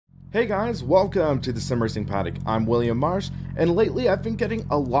Hey guys, welcome to the SimRacingPaddock. I'm William Marsh, and lately I've been getting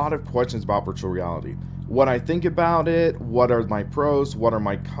a lot of questions about virtual reality. What I think about it, what are my pros, what are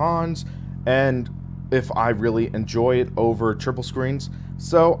my cons, and if I really enjoy it over triple screens.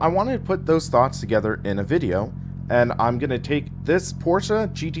 So I wanted to put those thoughts together in a video, and I'm going to take this Porsche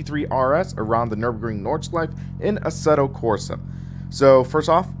GT3 RS around the Nürburgring Nordschleife in Assetto Corsa. So first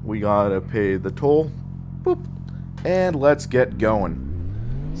off, we gotta pay the toll, boop, and let's get going.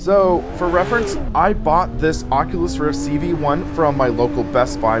 So, for reference, I bought this Oculus Rift CV1 from my local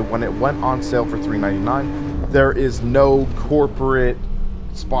Best Buy when it went on sale for $3.99. There is no corporate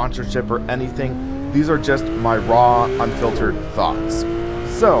sponsorship or anything. These are just my raw, unfiltered thoughts.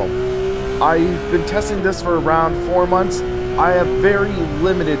 So, I've been testing this for around 4 months. I have very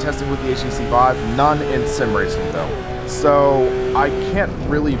limited testing with the HTC Vive, none in sim racing though. So, I can't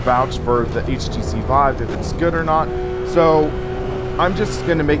really vouch for the HTC Vive if it's good or not. So, I'm just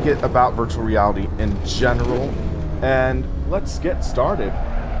going to make it about virtual reality in general, and let's get started.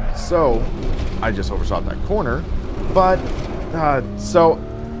 So, I just overshot that corner, but, so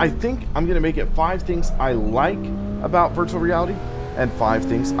I think I'm going to make it 5 things I like about virtual reality, and 5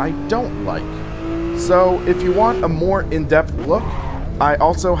 things I don't like. So, if you want a more in-depth look, I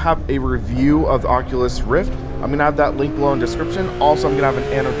also have a review of the Oculus Rift. I'm going to have that link below in the description. Also, I'm going to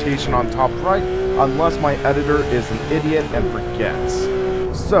have an annotation on top right, unless my editor is an idiot and forgets.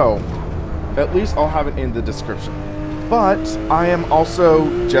 So, at least I'll have it in the description. But I am also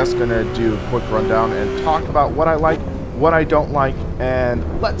just going to do a quick rundown and talk about what I like, what I don't like,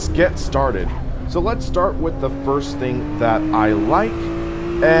 and let's get started. So let's start with the first thing that I like,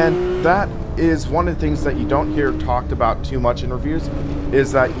 and that is one of the things that you don't hear talked about too much in reviews,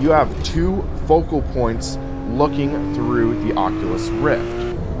 is that you have 2 focal points looking through the Oculus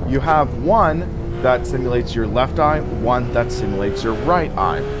Rift. You have one that simulates your left eye, one that simulates your right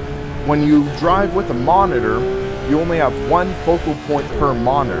eye. When you drive with a monitor, you only have 1 focal point per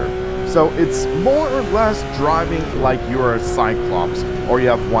monitor. So it's more or less driving like you're a Cyclops, or you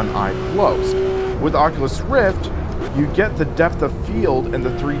have one eye closed. With Oculus Rift, you get the depth of field and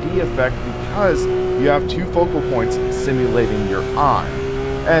the 3D effect because you have 2 focal points simulating your eye.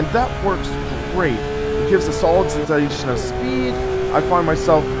 And that works great. It gives a solid sensation of speed. I find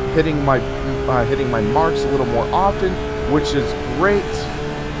myself hitting my marks a little more often, which is great,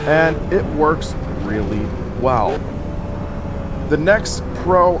 and it works really well. The next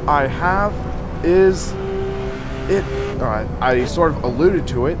pro I have is it. I sort of alluded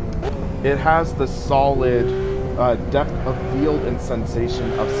to it. It has the solid depth of field and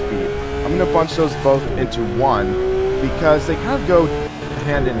sensation of speed. I'm going to bunch those both into one because they kind of go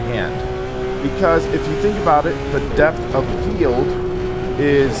hand in hand. Because if you think about it, the depth of field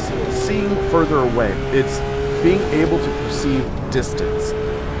is seeing further away. It's being able to perceive distance.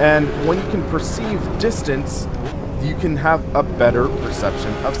 And when you can perceive distance, you can have a better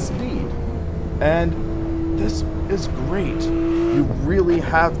perception of speed. And this is great. You really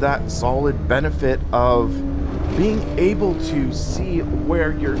have that solid benefit of being able to see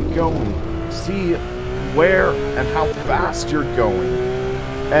where you're going, see where and how fast you're going.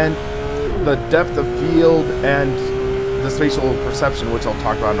 And the depth of field and the spatial perception, which I'll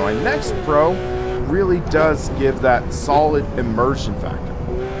talk about in my next pro, really does give that solid immersion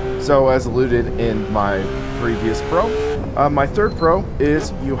factor. So as alluded in my previous pro, my third pro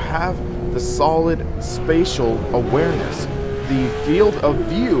is you have the solid spatial awareness. The field of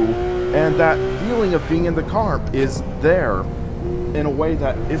view and that feeling of being in the car is there in a way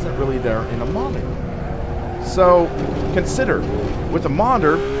that isn't really there in a monitor. So consider, with a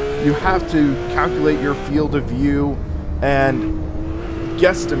monitor, you have to calculate your field of view and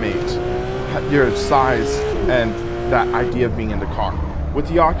guesstimate your size and that idea of being in the car. With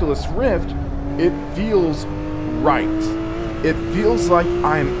the Oculus Rift, it feels right. It feels like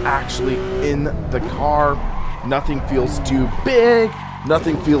I'm actually in the car. Nothing feels too big,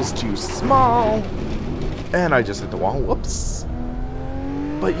 nothing feels too small. And I just hit the wall, whoops.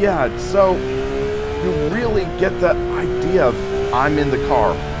 But yeah, so you really get that idea of I'm in the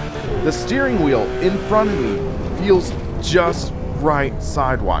car. The steering wheel in front of me feels just right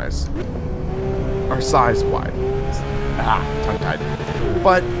sidewise, or size-wide. Tongue-tied.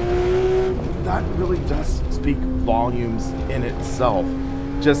 But that really does speak volumes in itself.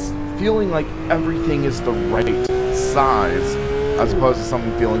 Just feeling like everything is the right size, as opposed to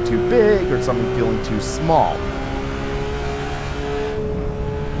something feeling too big or something feeling too small.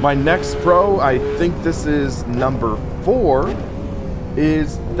 My next pro, I think this is number 4,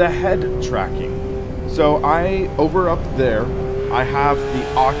 is the head tracking. So over up there, I have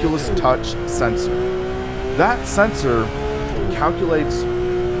the Oculus Touch sensor. That sensor calculates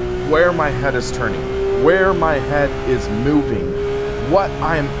where my head is turning, where my head is moving, what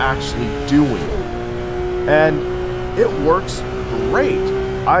I am actually doing. And it works great.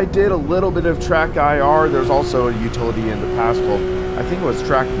 I did a little bit of track IR. There's also a utility in the past called, I think it was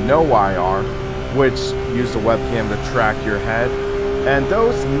track no IR, which used a webcam to track your head. And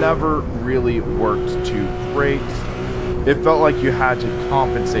those never really worked too great. It felt like you had to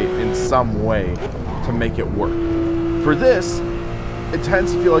compensate in some way to make it work. For this, it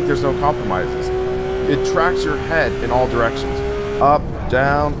tends to feel like there's no compromises. It tracks your head in all directions. Up,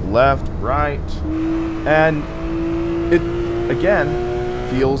 down, left, right. And it, again,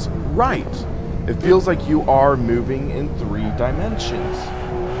 feels right. It feels like you are moving in 3 dimensions.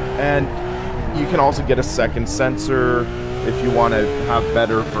 And you can also get a second sensor if you want to have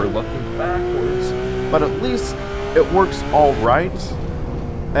better for looking backwards. But at least it works all right.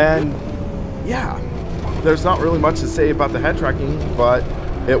 And yeah, there's not really much to say about the head tracking, but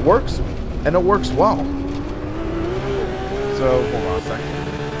it works, and it works well. So, hold on a second.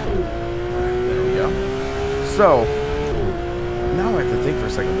 There we go. So, now I have to think for a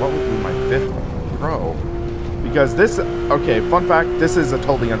second, what would be my 5th Pro? Because this, okay, fun fact, this is a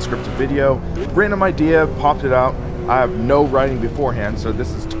totally unscripted video. Random idea, popped it out. I have no writing beforehand, so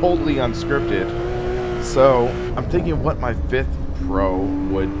this is totally unscripted. So, I'm thinking what my 5th Pro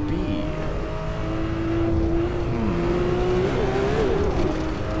would be.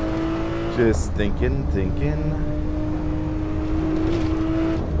 Just thinking.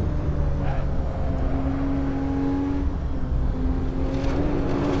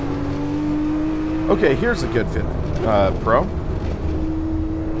 Okay, here's a good 5th Pro.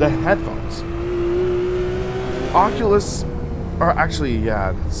 The headphones. Oculus, or actually,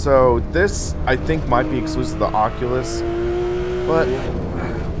 yeah. So this, I think, might be exclusive to the Oculus. But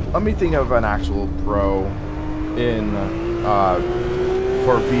let me think of an actual Pro in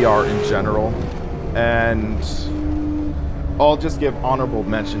for VR in general, and I'll just give honorable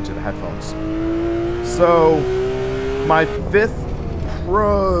mention to the headphones. So my 5th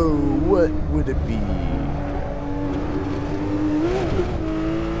Pro, what would it be?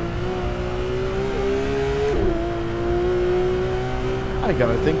 I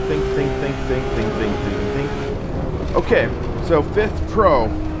gotta think. Okay, so 5th Pro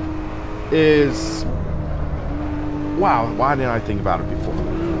is, wow, why didn't I think about it before?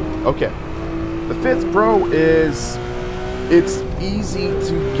 Okay, the 5th Pro is, it's easy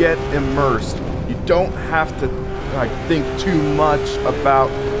to get immersed. You don't have to think too much about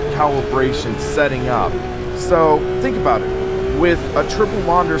calibration, setting up. So think about it. With a triple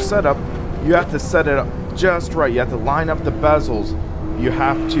monitor setup, you have to set it up just right. You have to line up the bezels. You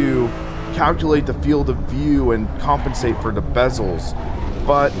have to calculate the field of view and compensate for the bezels.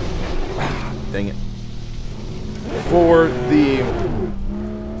 But, dang it. For the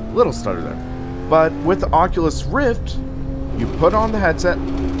little stutter there. But with the Oculus Rift, you put on the headset,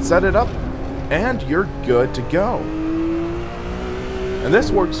 set it up, and you're good to go. And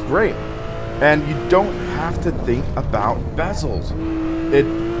this works great. And you don't have to think about bezels.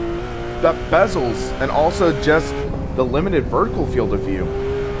 The bezels, and also just the limited vertical field of view,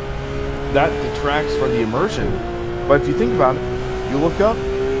 that detracts from the immersion. But if you think about it, you look up,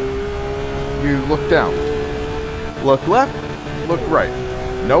 you look down, look left, look right.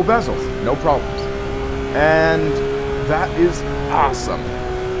 No bezels, no problems. And that is awesome.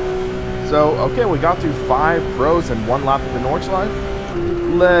 So, okay, we got through 5 pros and 1 lap of the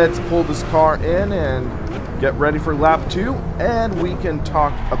Nordschleife. Let's pull this car in and get ready for lap 2, and we can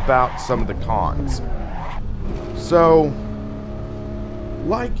talk about some of the cons. So,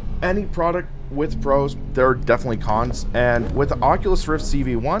 like any product with pros, there are definitely cons, and with the Oculus Rift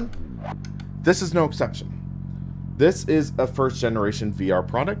CV1, this is no exception. This is a first generation VR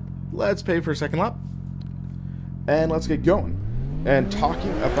product. Let's pay for a second lap, and let's get going and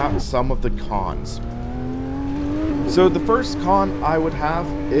talking about some of the cons. So the first con I would have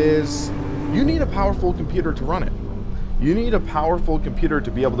is you need a powerful computer to run it. You need a powerful computer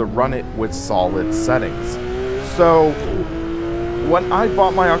to be able to run it with solid settings. So when I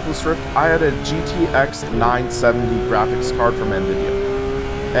bought my Oculus Rift, I had a GTX 970 graphics card from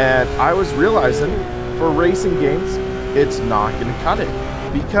NVIDIA. And I was realizing for racing games, it's not going to cut it.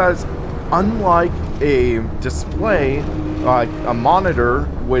 Because unlike a display, like a monitor,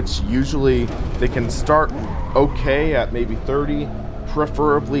 which usually they can start okay at maybe 30,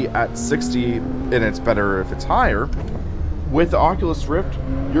 preferably at 60, and it's better if it's higher. With the Oculus Rift,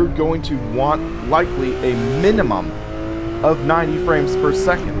 you're going to want likely a minimum of 90 frames per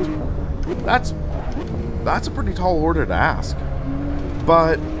second. That's a pretty tall order to ask.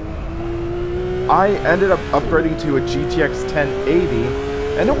 But I ended up upgrading to a GTX 1080,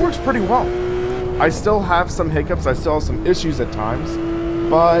 and it works pretty well. I still have some hiccups, I still have some issues at times,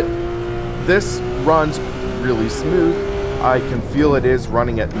 but this runs really smooth. I can feel it is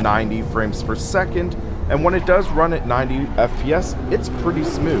running at 90 frames per second, and when it does run at 90 FPS, it's pretty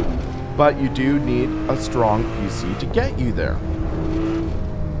smooth. But you do need a strong PC to get you there.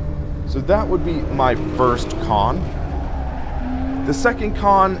 So that would be my first con. The second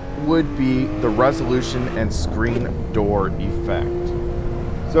con would be the resolution and screen door effect.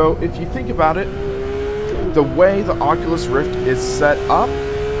 So if you think about it, the way the Oculus Rift is set up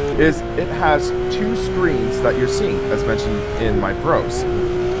is it has two screens that you're seeing, as mentioned in my pros.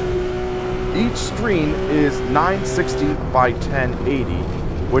 Each screen is 960 by 1080,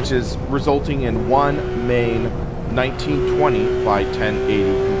 which is resulting in one main 1920 by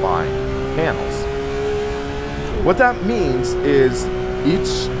 1080 combined panels. What that means is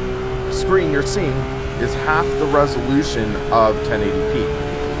each screen you're seeing is half the resolution of 1080p.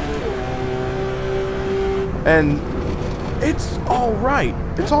 And it's alright,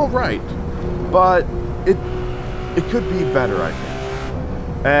 but it could be better, I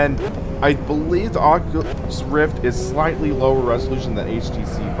think. And I believe the Oculus Rift is slightly lower resolution than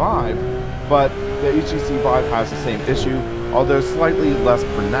HTC Vive, but the HTC Vive has the same issue, although slightly less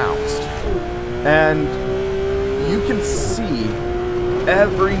pronounced. And you can see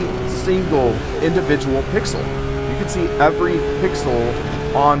every single individual pixel. You can see every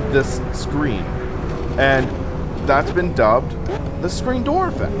pixel on this screen. And that's been dubbed the screen door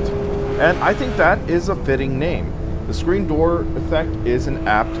effect. And I think that is a fitting name. The screen door effect is an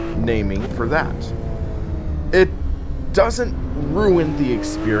apt naming for that. It doesn't ruin the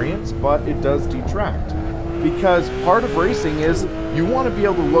experience, but it does detract. Because part of racing is you want to be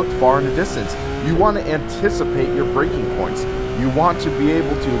able to look far in the distance. You want to anticipate your braking points. You want to be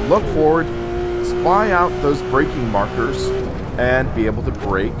able to look forward, spy out those braking markers, and be able to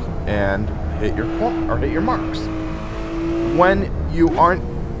brake and hit your marks. When you aren't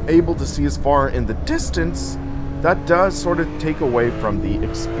able to see as far in the distance, that does sort of take away from the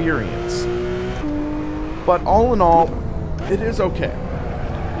experience. But all in all, it is okay.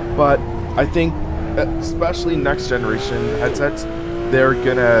 But I think, especially next generation headsets, they're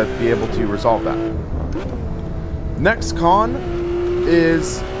gonna be able to resolve that. Next con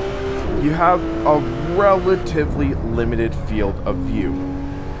is you have a relatively limited field of view.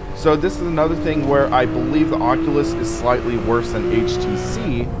 So this is another thing where I believe the Oculus is slightly worse than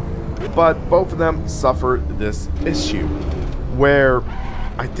HTC, but both of them suffer this issue, where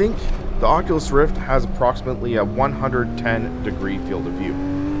I think the Oculus Rift has approximately a 110-degree field of view.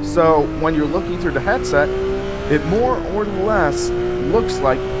 So when you're looking through the headset, it more or less looks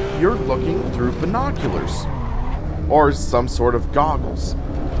like you're looking through binoculars or some sort of goggles.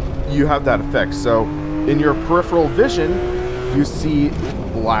 You have that effect. So in your peripheral vision, you see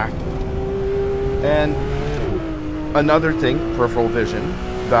black. And another thing, peripheral vision,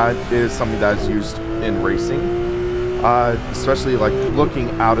 that is something that is used in racing, especially like looking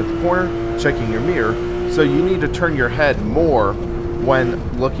out at the corner, checking your mirror. So you need to turn your head more when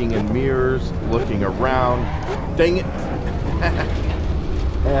looking in mirrors, looking around, dang it,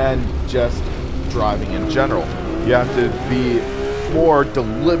 and just driving in general. You have to be more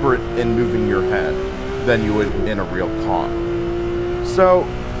deliberate in moving your head than you would in a real con. So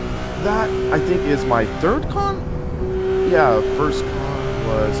that, I think, is my third con? Yeah, first con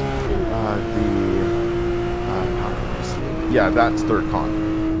was yeah, that's third con.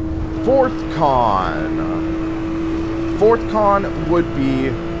 Fourth con would be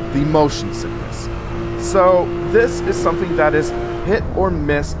the motion sickness. So this is something that is hit or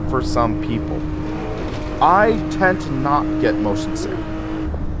miss for some people. I tend to not get motion sick.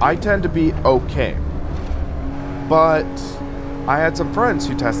 I tend to be okay. But I had some friends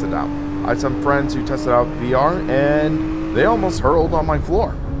who tested out. I had some friends who tested out VR and they almost hurled on my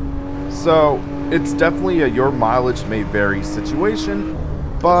floor. So it's definitely a your mileage may vary situation,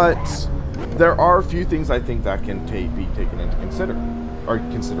 but there are a few things I think that can be taken into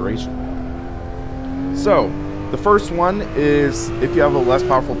consideration. So the first one is if you have a less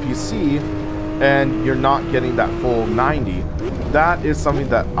powerful PC and you're not getting that full 90, that is something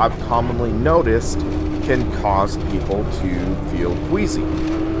that I've commonly noticed can cause people to feel queasy.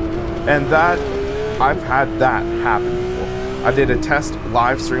 And that, I've had that happen before. I did a test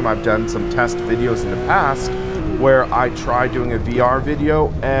live stream, I've done some test videos in the past where I tried doing a VR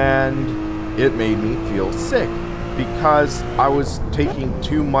video and it made me feel sick because I was taking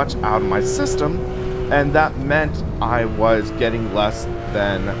too much out of my system, and that meant I was getting less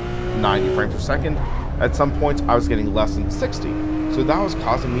than 90 frames per second. At some points I was getting less than 60. So that was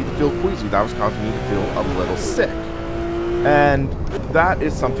causing me to feel queasy. That was causing me to feel a little sick. And that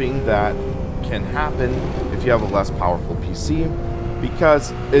is something that can happen if you have a less powerful PC,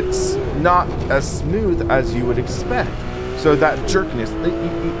 because it's not as smooth as you would expect. So that jerkiness,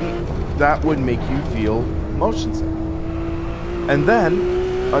 that would make you feel motion sick. And then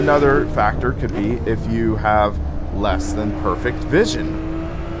another factor could be if you have less than perfect vision.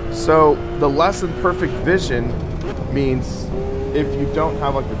 So the less than perfect vision means if you don't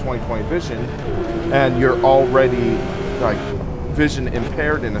have like the 20/20 vision and you're already like vision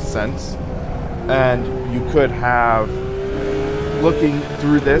impaired in a sense, and you could have looking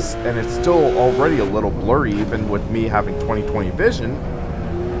through this and it's still already a little blurry even with me having 20/20 vision.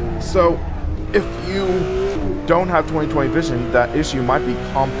 So if you don't have 20/20 vision, that issue might be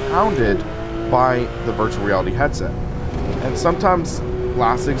compounded by the virtual reality headset. And sometimes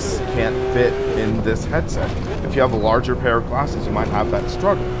glasses can't fit in this headset. If you have a larger pair of glasses, you might have that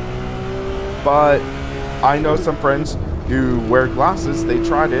struggle. But I know some friends who wear glasses, they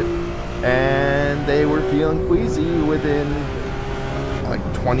tried it, and they were feeling queasy within like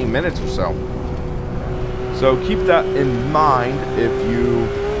 20 minutes or so. So keep that in mind if you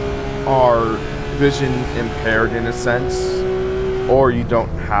are vision impaired in a sense, or you don't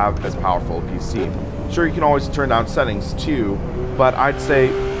have as powerful a PC. Sure, you can always turn down settings too, but I'd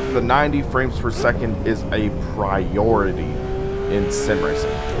say the 90 frames per second is a priority in sim racing.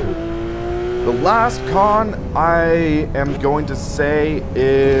 The last con I am going to say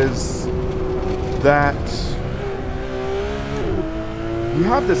is that you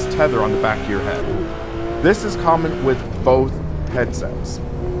have this tether on the back of your head. This is common with both headsets,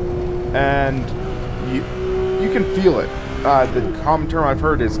 and you can feel it. The common term I've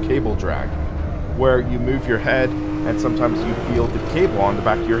heard is cable drag, where you move your head and sometimes you feel the cable on the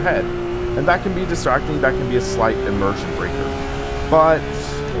back of your head, and that can be distracting. That can be a slight immersion breaker, but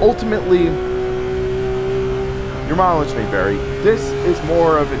ultimately your mileage may vary. This is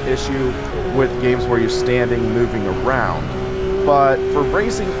more of an issue with games where you're standing, moving around, but for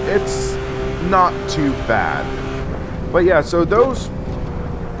racing it's not too bad. But yeah, so those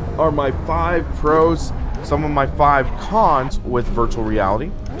are my 5 pros, some of my 5 cons with virtual reality.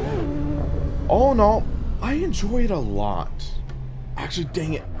 All in all, I enjoy it a lot. Actually,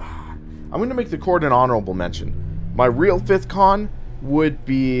 dang it, I'm going to make the court an honorable mention. My real 5th con would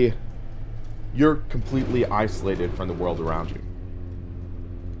be you're completely isolated from the world around you.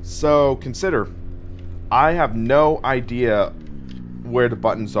 So consider, I have no idea where the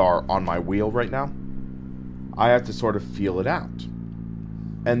buttons are on my wheel right now. I have to sort of feel it out.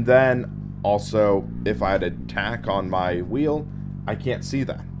 And then also, if I had a tack on my wheel, I can't see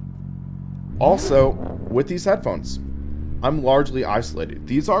that. Also, with these headphones, I'm largely isolated.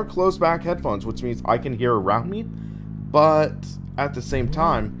 These are closed back headphones, which means I can hear around me, but at the same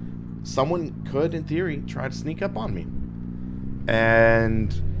time, someone could, in theory, try to sneak up on me.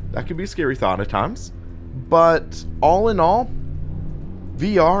 And that could be a scary thought at times. But all in all,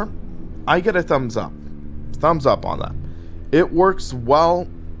 VR, I get a thumbs up. Thumbs up on that. It works well.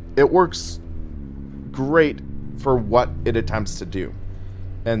 It works great for what it attempts to do.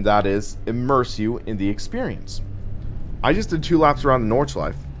 And that is immerse you in the experience. I just did 2 laps around the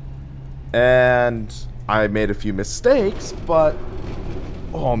Nordschleife, and I made a few mistakes, but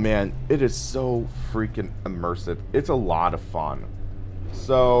oh man, it is so freaking immersive. It's a lot of fun.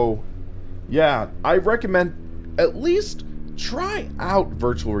 So yeah, I recommend at least try out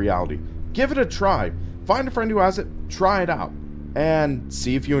virtual reality. Give it a try. Find a friend who has it, try it out, and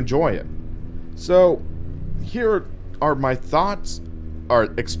see if you enjoy it. So here are my thoughts, or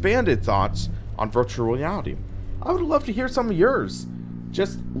expanded thoughts, on virtual reality. I would love to hear some of yours.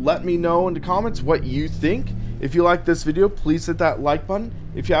 Just let me know in the comments what you think. If you like this video, please hit that like button.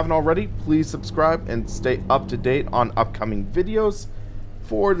 If you haven't already, please subscribe and stay up to date on upcoming videos.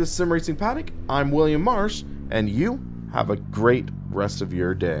 For the Sim Racing Paddock, I'm William Marsh, and you have a great rest of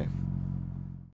your day.